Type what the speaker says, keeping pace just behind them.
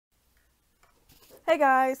Hey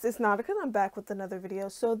guys, it's Nautica and I'm back with another video.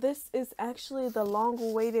 So this is actually the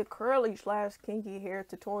long-awaited curly slash kinky hair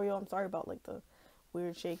tutorial. I'm sorry about like the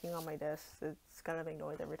weird shaking on my desk. It's gonna make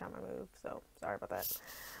noise every time I move, so sorry about that.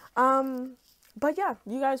 But yeah,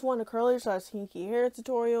 you guys want a curly slash kinky hair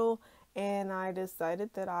tutorial and I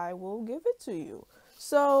decided that I will give it to you.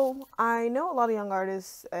 So I know a lot of young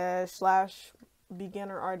artists slash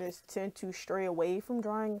beginner artists tend to stray away from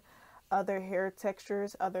drawing other hair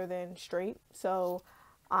textures other than straight. So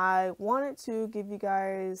I wanted to give you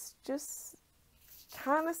guys just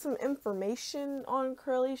kind of some information on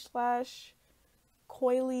curly slash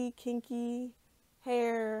coily kinky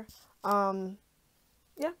hair.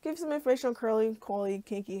 Yeah, give you some information on curly, coily,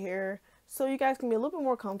 kinky hair so you guys can be a little bit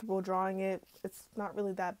more comfortable drawing it. It's not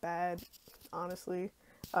really that bad, honestly.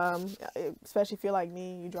 Especially if you're like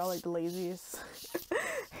me, you draw like the laziest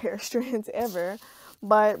hair strands ever.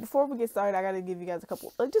 But before we get started, I gotta give you guys a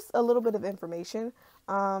couple, just a little bit of information.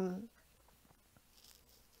 Like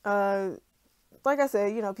I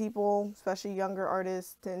said, you know, people, especially younger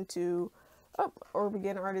artists, tend to, or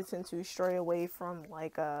beginner artists tend to stray away from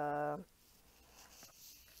like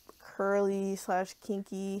curly slash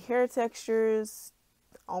kinky hair textures.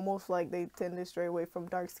 Almost like they tend to stray away from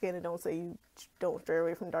dark skin. And don't say you don't stray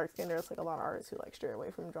away from dark skin. There's like a lot of artists who like stray away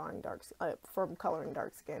from drawing from coloring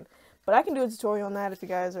dark skin. But I can do a tutorial on that if you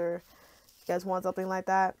guys want something like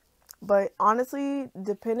that. But honestly,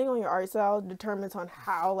 depending on your art style determines on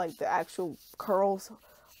how like the actual curls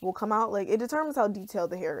will come out. Like it determines how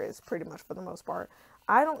detailed the hair is pretty much for the most part.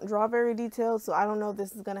 I don't draw very detailed, so I don't know if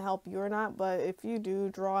this is going to help you or not, but if you do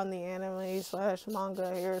draw in the anime slash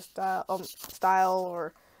manga hairstyle style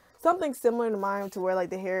or something similar to mine to where like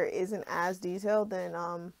the hair isn't as detailed, then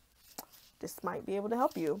this might be able to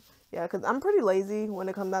help you. Yeah, because I'm pretty lazy when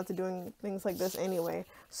it comes down to doing things like this anyway.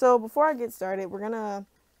 So before I get started, we're going to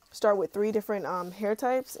start with 3 different hair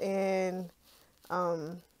types and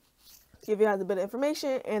give you guys a bit of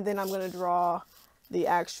information, and then I'm going to draw the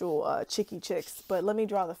actual chicky chicks. But let me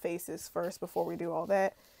draw the faces first before we do all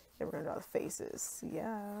that. And we're going to draw the faces.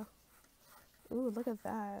 Yeah. Ooh, look at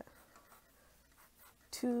that.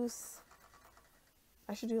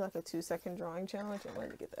 I should do like a 2-second drawing challenge. And let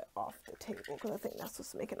me get that off the table because I think that's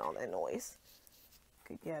what's making all that noise.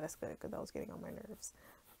 Okay, yeah, that's good because that was getting on my nerves.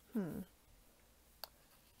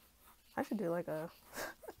 I should do like a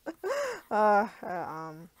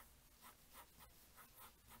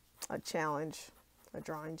challenge, a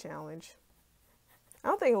drawing challenge. I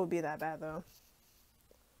don't think it would be that bad though.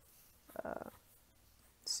 Let's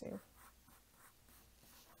see.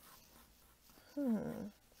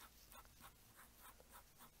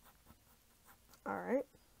 Alright.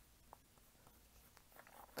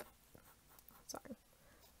 Sorry.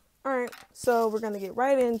 Alright, so we're going to get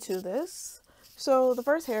right into this. So the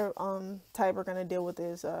first hair type we're going to deal with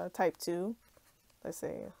is type 2. Let's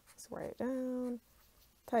write it down.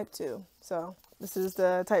 Type 2. So this is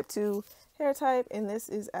the type 2 hair type, and this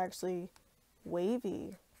is actually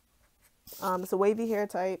wavy. It's a wavy hair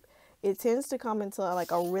type. It tends to come into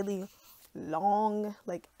like a really long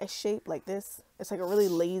like S shape like this. It's like a really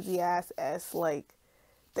lazy ass S, like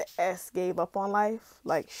the S gave up on life,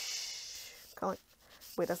 like shh. Kind of like,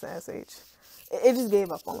 wait, that's an SH. It just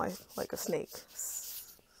gave up on life like a snake.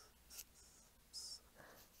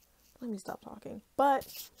 Let me stop talking. But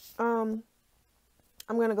I'm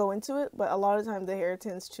gonna go into it, but a lot of times the hair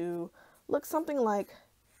tends to look something like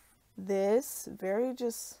this. Very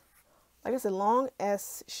just, like I said, long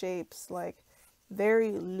S shapes, like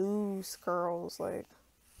very loose curls, like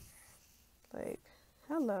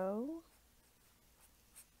hello,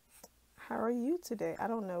 how are you today? I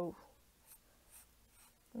don't know.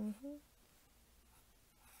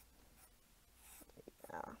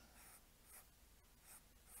 Yeah.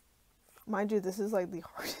 Mind you, this is like the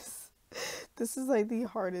hardest. This is like the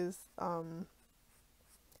hardest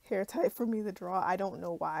hair type for me to draw. I don't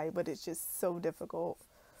know why, but it's just so difficult.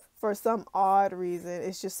 For some odd reason,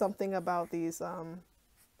 it's just something about these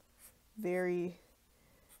very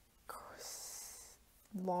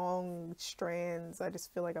long strands. I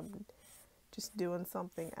just feel like I'm just doing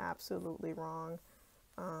something absolutely wrong.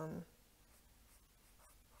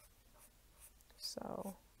 So,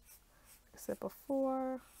 like I said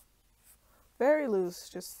before, very loose,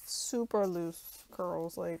 just super loose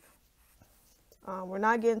curls. Like, we're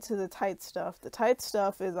not getting to the tight stuff. The tight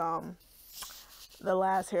stuff is the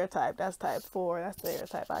last hair type. That's type 4. That's the hair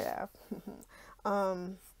type I have.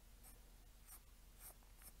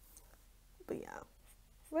 But yeah,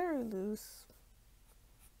 very loose.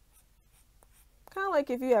 Kind of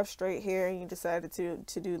like if you have straight hair and you decided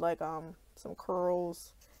to do like some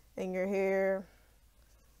curls in your hair.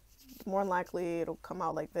 more than likely it'll come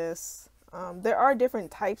out like this. There are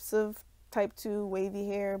different types of type 2 wavy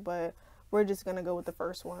hair, but we're just gonna go with the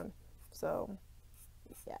first one. So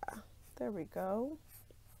yeah, there we go.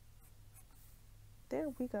 There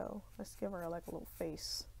we go. Let's give her like a little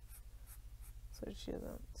face so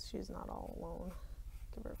she's not all alone.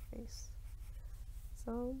 Give her a face.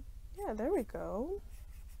 So yeah, there we go.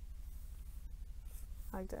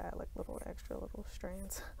 I like to add like little extra little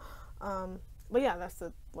strands. But yeah, that's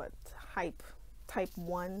the type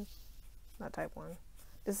 1, not type 1.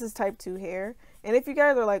 This is type 2 hair. And if you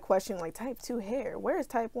guys are like questioning like type 2 hair, where is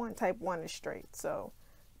type 1? Type 1 is straight. So,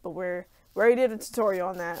 but we already did a tutorial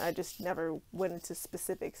on that. I just never went into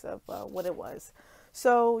specifics of what it was.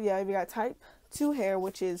 So yeah, we got type 2 hair,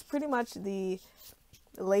 which is pretty much the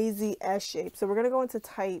lazy S shape. So we're gonna go into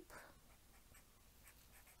type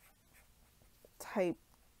 3.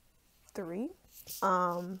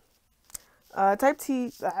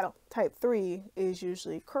 Type 3 is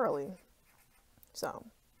usually curly. So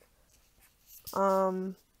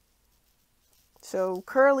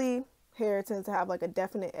curly hair tends to have like a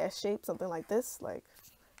definite S shape, something like this, like,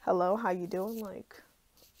 hello, how you doing? Like,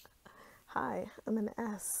 hi, I'm an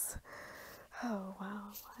S. Oh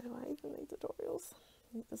wow, why do I even make tutorials?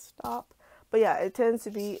 I need to stop. But yeah, it tends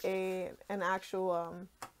to be an actual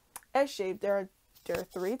S shape. There are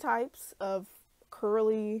 3 types of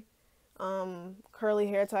curly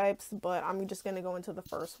hair types, but I'm just gonna go into the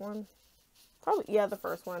first one. Probably, yeah, the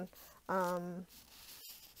first one,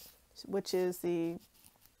 which is the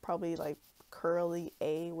probably like curly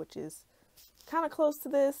A, which is kind of close to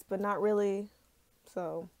this, but not really.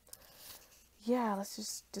 So yeah,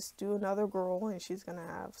 let's just do another girl, and she's gonna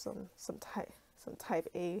have some type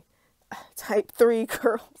A, type 3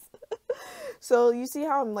 curls. So you see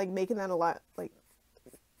how I'm like making that a lot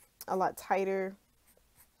tighter.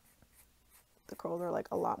 The curls are like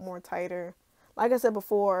a lot more tighter. Like I said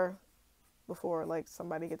before like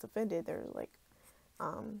somebody gets offended, they're like,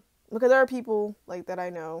 because there are people like that I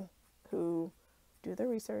know who do their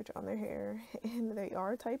research on their hair and they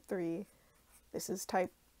are type 3. This is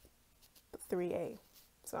type 3A.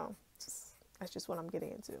 So that's just what I'm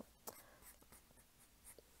getting into.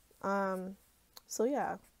 So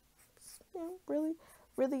yeah,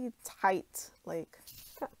 really tight, like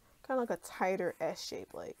kind of like a tighter S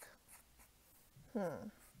shape, like,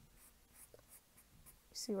 you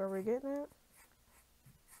see where we're getting at?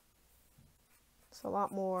 It's a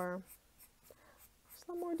lot more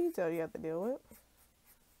detail you have to deal with.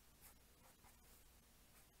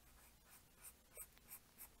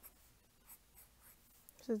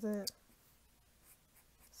 This isn't.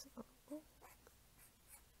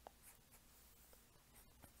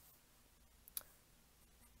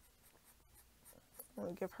 I'm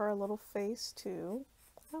gonna give her a little face too.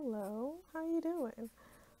 Hello, how you doing?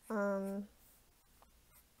 I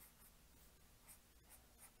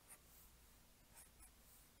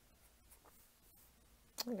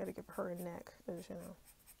gotta give her a neck, because you know.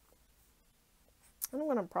 And I'm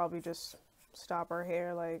gonna probably just stop her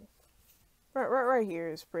hair like right here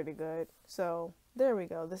is pretty good. So there we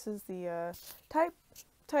go. This is the type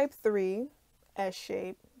 3 S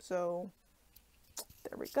shape. So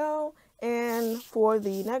there we go. And for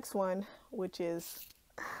the next one, which is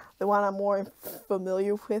the one I'm more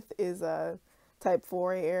familiar with, is type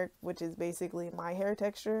 4 hair, which is basically my hair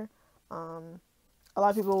texture. A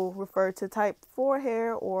lot of people refer to type 4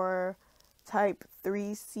 hair or type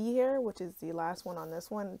 3C hair, which is the last one on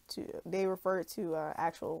this one. They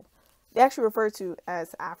actually refer to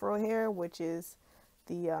as Afro hair, which is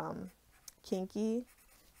the kinky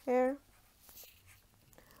hair.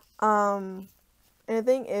 And the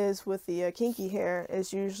thing is with the kinky hair,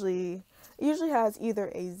 it usually has either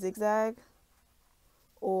a zigzag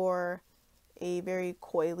or a very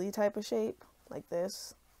coily type of shape, like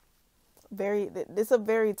this. It's a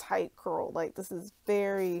very tight curl. Like, this is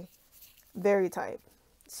very, very tight.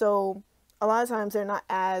 So a lot of times they're not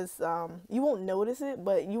as, you won't notice it,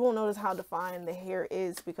 but you won't notice how defined the hair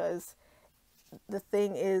is, because the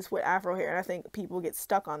thing is with Afro hair, and I think people get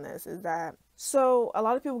stuck on this, is that, so a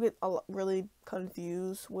lot of people get really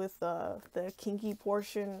confused with the kinky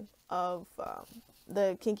portion of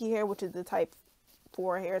the kinky hair, which is the type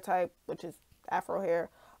 4 hair type, which is Afro hair.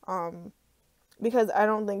 Because I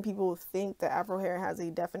don't think people think that Afro hair has a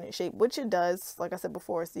definite shape, which it does. Like I said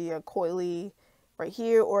before, it's the coily right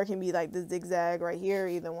here, or it can be like the zigzag right here.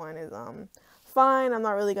 Either one is fine. I'm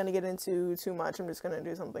not really going to get into too much. I'm just going to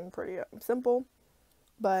do something pretty simple.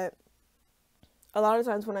 But a lot of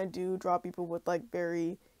times when I do draw people with like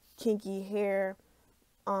very kinky hair,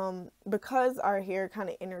 because our hair kind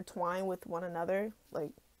of intertwine with one another, like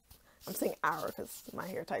I'm saying our because my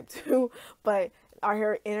hair type too, but our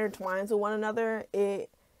hair intertwines with one another.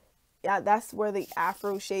 Yeah, that's where the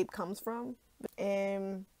Afro shape comes from.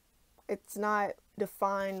 And it's not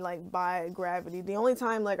defined like by gravity. The only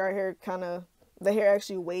time like our hair the hair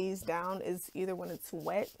actually weighs down is either when it's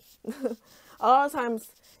wet. A lot of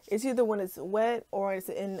times it's either when it's wet or it's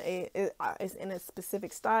in a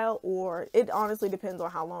specific style, or it honestly depends on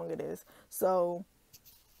how long it is. So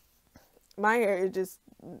my hair is just,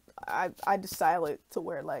 I just style it to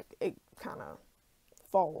where like it kind of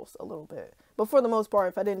falls a little bit. But for the most part,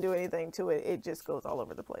 if I didn't do anything to it, it just goes all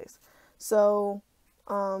over the place. So,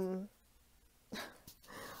 I'm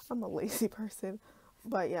a lazy person,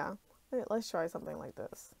 but yeah, let's try something like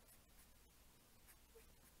this.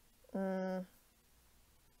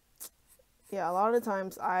 Yeah, a lot of the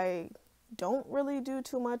times I don't really do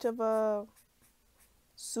too much of a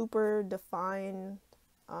super defined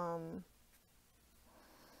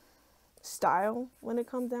style when it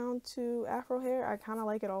comes down to Afro hair. I kind of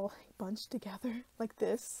like it all bunched together like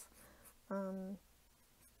this.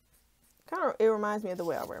 It reminds me of the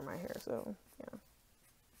way I wear my hair, so yeah.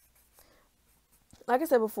 Like I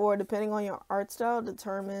said before, depending on your art style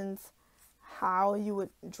determines how you would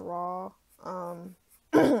draw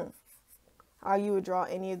how you would draw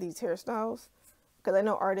any of these hairstyles, because I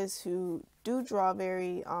know artists who do draw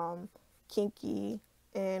very kinky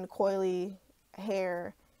and coily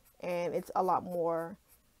hair, and it's a lot more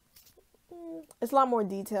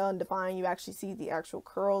detailed and defined. You actually see the actual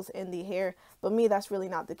curls in the hair, but me, that's really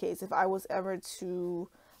not the case. If I was ever to,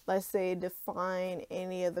 let's say, define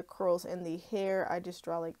any of the curls in the hair, I just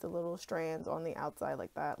draw like the little strands on the outside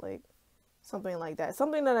like that, like something like that.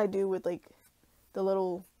 Something that I do with like the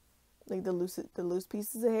little, like the loose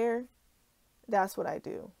pieces of hair. That's what I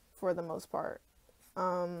do for the most part.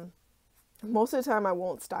 Most of the time I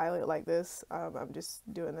won't style it like this. I'm just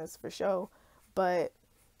doing this for show. But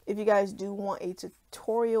if you guys do want a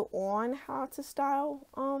tutorial on how to style,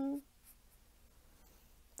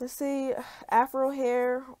 let's say Afro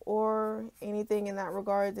hair or anything in that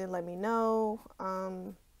regard, then let me know.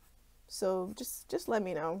 So just let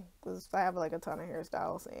me know, because I have like a ton of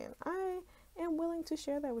hairstyles and I am willing to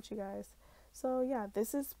share that with you guys. So yeah,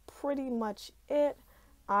 this is pretty much it.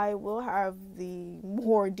 I will have the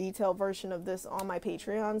more detailed version of this on my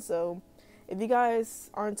Patreon. So if you guys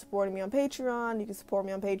aren't supporting me on Patreon, you can support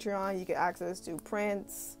me on Patreon. You get access to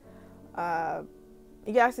prints. You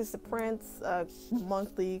get access to prints,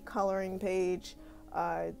 monthly coloring page,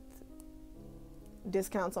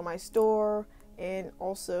 discounts on my store, and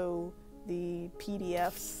also the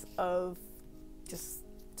PDFs of just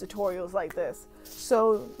tutorials like this.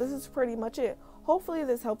 So this is pretty much it. Hopefully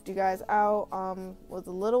this helped you guys out. Was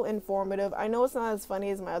a little informative. I know it's not as funny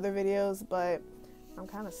as my other videos, but I'm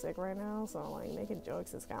kind of sick right now, so like making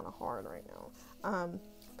jokes is kind of hard right now.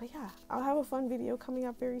 But yeah, I'll have a fun video coming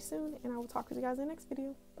up very soon, and I will talk to you guys in the next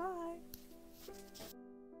video. Bye.